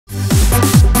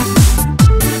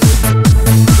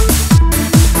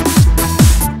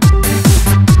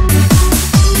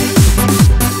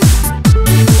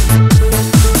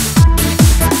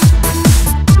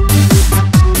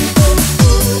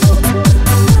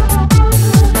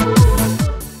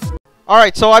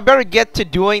Alright, so I better get to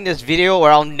doing this video or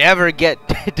I'll never get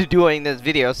to doing this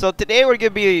video. So today we're going to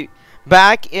be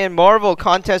back in Marvel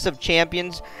Contest of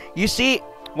Champions. You see,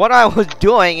 what I was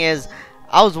doing is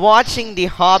I was watching the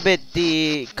Hobbit,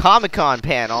 the Comic-Con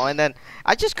panel, and then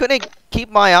I just couldn't keep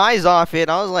my eyes off it.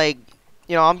 I was like,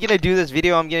 you know, I'm going to do this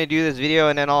video,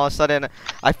 and then all of a sudden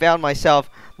I found myself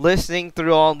listening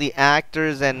through all the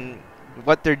actors and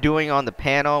what they're doing on the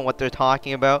panel and what they're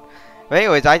talking about. But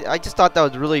anyways, I just thought that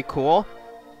was really cool.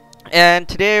 And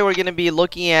today we're going to be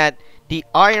looking at the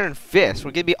Iron Fist.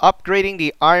 We're going to be upgrading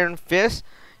the Iron Fist.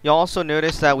 You'll also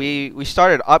notice that we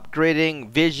started upgrading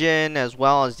Vision as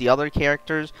well as the other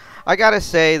characters. I gotta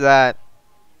say that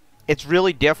it's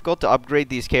really difficult to upgrade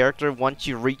these characters once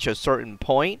you reach a certain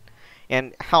point.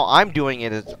 And how I'm doing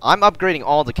it is I'm upgrading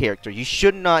all the characters. You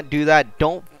should not do that.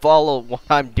 Don't follow what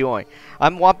I'm doing.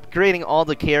 I'm upgrading all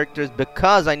the characters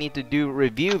because I need to do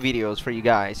review videos for you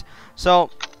guys. So,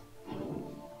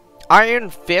 Iron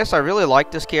Fist, I really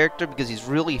like this character because he's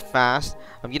really fast.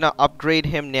 I'm going to upgrade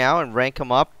him now and rank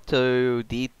him up to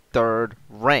the 3rd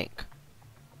rank.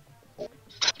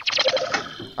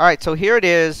 Alright, so here it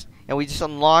is. And we just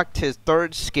unlocked his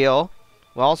 3rd skill.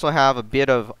 We also have a bit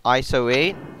of ISO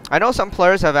 8. I know some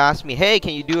players have asked me, hey,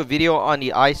 can you do a video on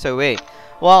the ISO 8?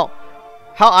 Well,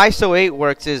 how ISO 8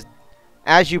 works is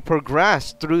as you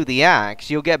progress through the acts,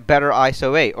 you'll get better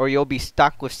ISO 8. Or you'll be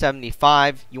stuck with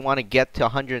 75. You want to get to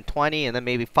 120 and then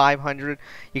maybe 500.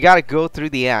 You got to go through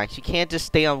the acts. You can't just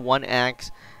stay on one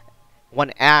act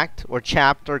or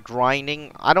chapter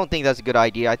grinding. I don't think that's a good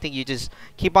idea. I think you just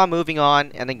keep on moving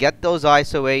on and then get those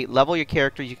ISO 8, level your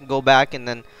character. You can go back and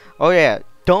then, oh yeah,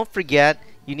 don't forget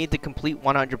you need to complete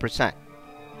 100%.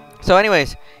 So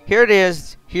anyways, here it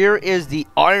is. Here is the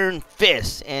Iron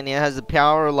Fist, and it has a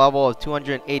power level of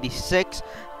 286,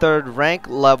 3rd rank,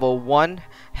 level 1,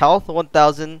 health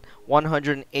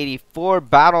 1184,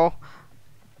 battle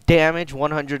damage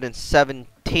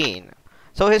 117.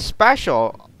 So his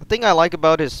special, the thing I like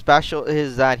about his special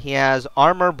is that he has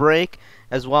armor break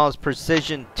as well as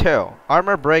precision 2.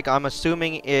 Armor break, I'm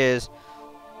assuming, is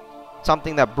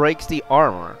something that breaks the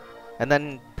armor. And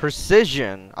then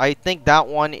precision, I think that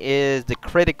one is the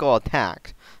critical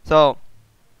attack. So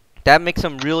that makes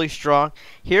him really strong.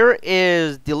 Here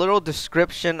is the little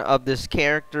description of this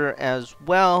character as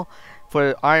well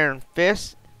for Iron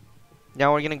Fist.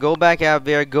 Now we're going to go back out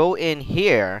there, go in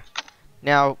here.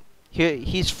 Now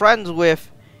he's friends with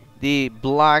the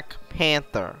Black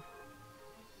Panther.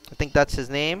 I think that's his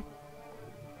name.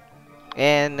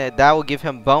 And that will give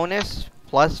him bonus.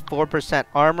 Plus 4%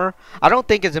 armor. I don't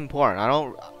think it's important. I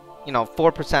don't, you know,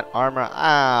 4% armor.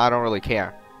 I don't really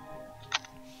care.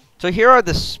 So here are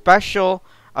the special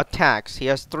attacks. He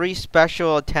has 3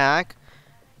 special attack.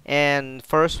 And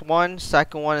first one,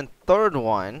 second one, and third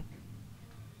one.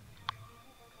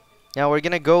 Now we're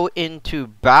going to go into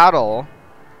battle.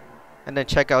 And then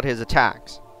check out his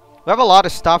attacks. We have a lot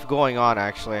of stuff going on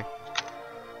actually.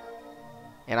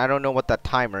 And I don't know what that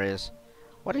timer is.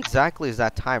 What exactly is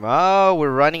that time? Oh, we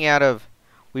ran out of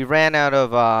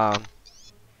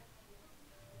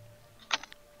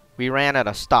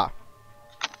stuff.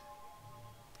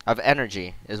 Of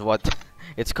energy is what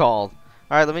it's called.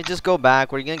 Alright, let me just go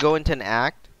back. We're gonna go into an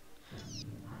act.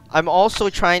 I'm also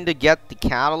trying to get the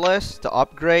catalyst to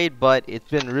upgrade, but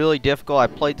it's been really difficult. I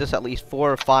played this at least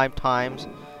 4 or 5 times.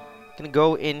 Gonna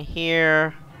go in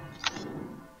here.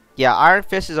 Yeah, Iron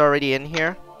Fist is already in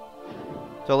here.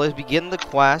 So let's begin the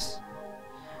quest.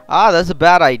 Ah, that's a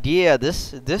bad idea.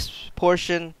 This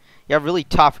portion, you have really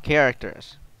tough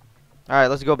characters. Alright,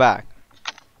 let's go back.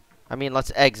 I mean,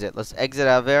 let's exit. Let's exit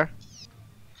out of there.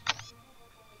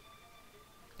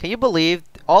 Can you believe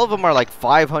all of them are like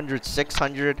 500,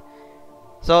 600?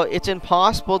 So it's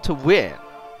impossible to win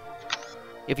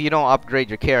if you don't upgrade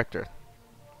your character.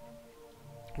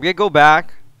 We're gonna go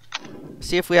back.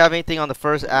 See if we have anything on the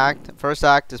first act. First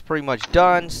act is pretty much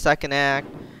done. Second act,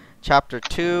 chapter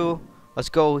 2. Let's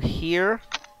go here.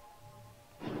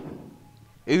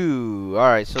 Ooh,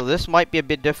 alright, so this might be a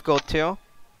bit difficult too.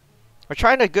 We're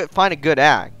trying to find a good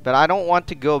act, but I don't want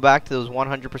to go back to those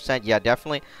 100%. Yeah,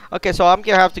 definitely. Okay, so I'm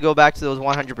going to have to go back to those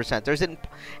 100%.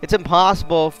 It's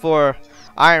impossible for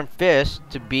Iron Fist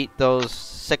to beat those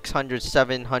 600,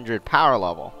 700 power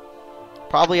level.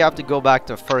 Probably have to go back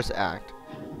to first act.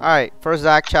 Alright, first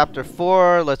act, chapter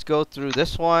 4. Let's go through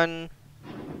this one.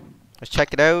 Let's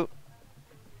check it out.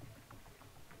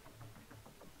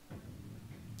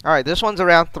 Alright, this one's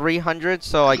around 300,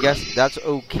 so I guess that's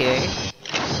okay.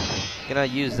 Gonna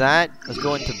use that. Let's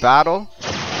go into battle.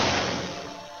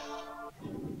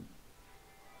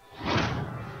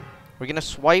 We're gonna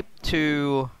swipe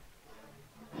to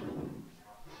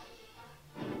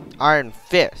Iron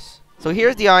Fist. So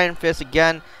here's the Iron Fist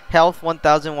again. Health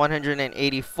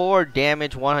 1,184,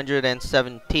 damage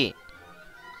 117.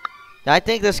 Now I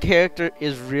think this character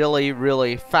is really,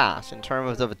 really fast in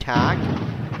terms of attack.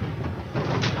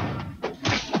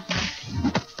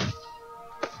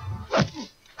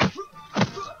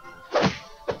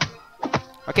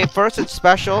 Okay, first it's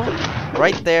special.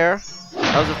 Right there.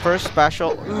 That was the first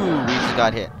special. Ooh, we just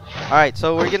got hit. Alright,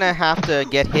 so we're gonna have to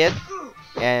get hit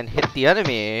and hit the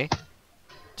enemy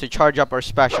to charge up our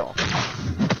special.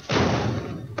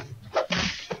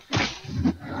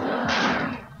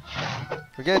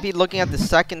 We're gonna be looking at the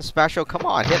second special. Come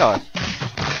on, hit us.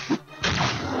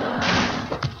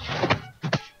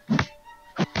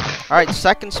 Alright,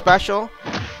 second special.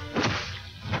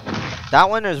 That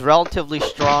one is relatively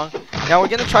strong. Now we're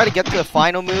gonna try to get to the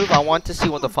final move. I want to see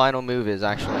what the final move is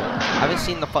actually. I haven't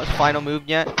seen the final move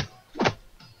yet.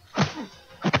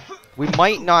 We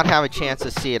might not have a chance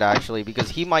to see it actually because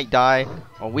he might die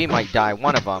or we might die.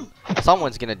 One of them.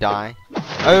 Someone's gonna die.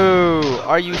 Oh,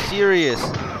 are you serious?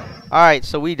 Alright,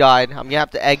 so we died. I'm gonna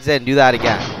have to exit and do that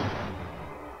again.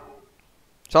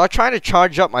 So I'm trying to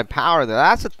charge up my power there.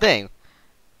 That's the thing.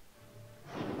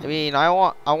 I mean, I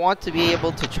want to be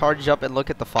able to charge up and look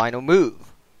at the final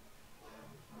move.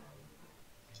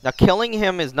 Now, killing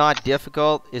him is not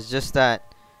difficult. It's just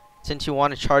that since you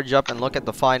want to charge up and look at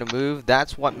the final move,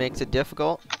 that's what makes it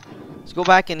difficult. Let's go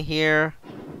back in here.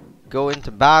 Go into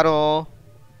battle.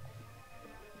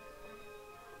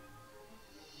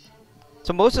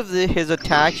 So most of his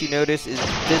attacks, you notice, is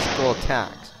physical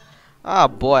attacks. Oh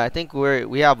boy, I think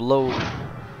we have low.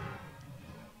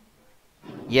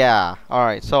 Yeah. All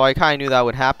right. So I kind of knew that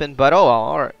would happen, but oh well.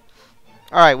 All right.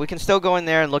 All right. We can still go in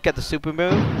there and look at the super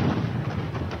move.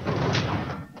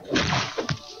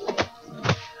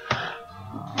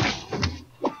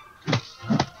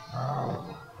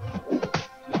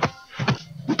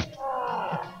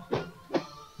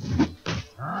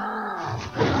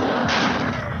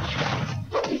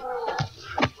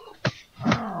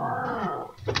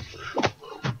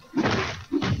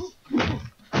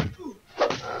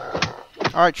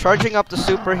 Alright, charging up the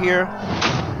super here.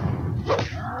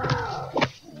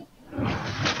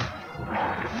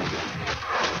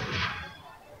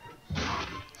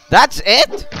 That's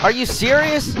it? Are you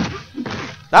serious?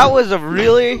 That was a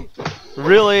really...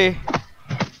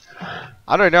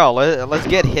 I don't know. Let's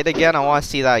get hit again. I want to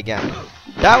see that again.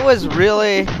 That was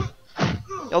really...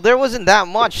 there wasn't that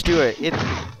much to it. It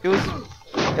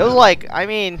was like, I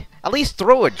mean, at least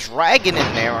throw a dragon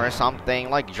in there or something,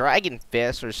 like Dragon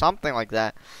Fist or something like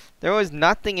that. There was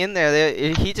nothing in there.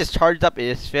 He just charged up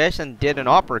his fist and did an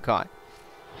uppercut.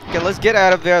 Okay, let's get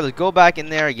out of there. Let's go back in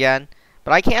there again.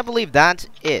 But I can't believe that's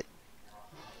it.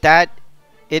 That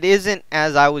it isn't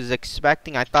as I was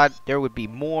expecting. I thought there would be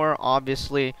more,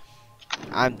 obviously.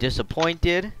 I'm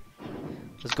disappointed.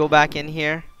 Let's go back in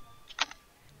here.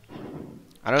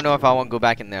 I don't know if I want to go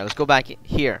back in there. Let's go back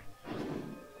here.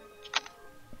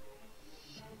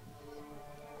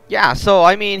 Yeah, so,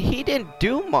 I mean, he didn't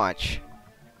do much.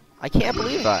 I can't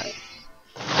believe that.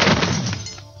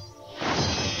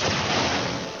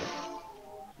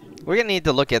 We're gonna need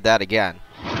to look at that again.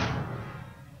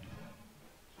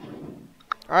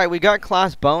 Alright, we got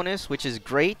class bonus, which is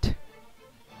great.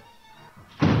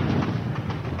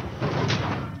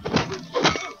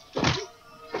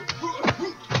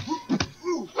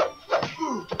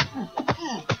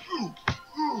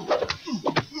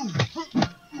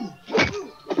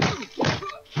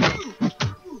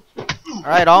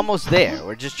 Alright, almost there.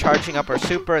 We're just charging up our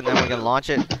super and then we're gonna launch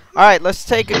it. Alright, let's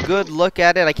take a good look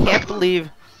at it. I can't believe,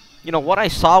 you know, what I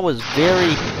saw was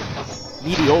very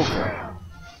mediocre.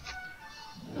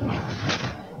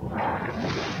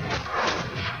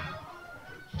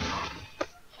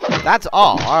 That's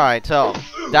all. Alright, so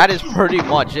that is pretty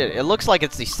much it. It looks like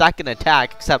it's the second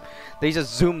attack, except they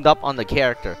just zoomed up on the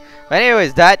character. But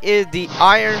anyways, that is the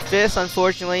Iron Fist.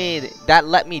 Unfortunately, that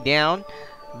let me down.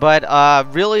 But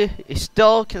really, it's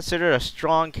still considered a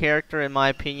strong character in my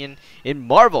opinion in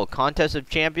Marvel Contest of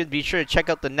Champions. Be sure to check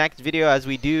out the next video as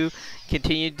we do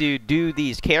continue to do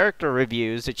these character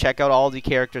reviews to check out all the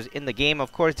characters in the game.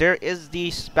 Of course, there is the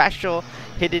special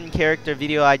hidden character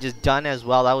video I just done as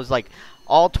well. That was like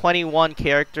all 21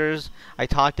 characters. I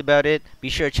talked about it. Be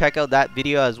sure to check out that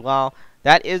video as well.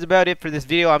 That is about it for this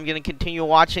video. I'm going to continue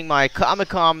watching my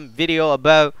Comic-Con video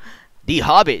about The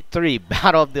Hobbit 3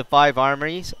 Battle of the Five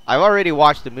Armories. I've already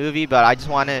watched the movie, but I just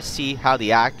want to see how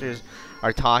the actors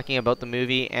are talking about the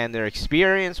movie and their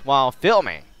experience while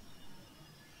filming.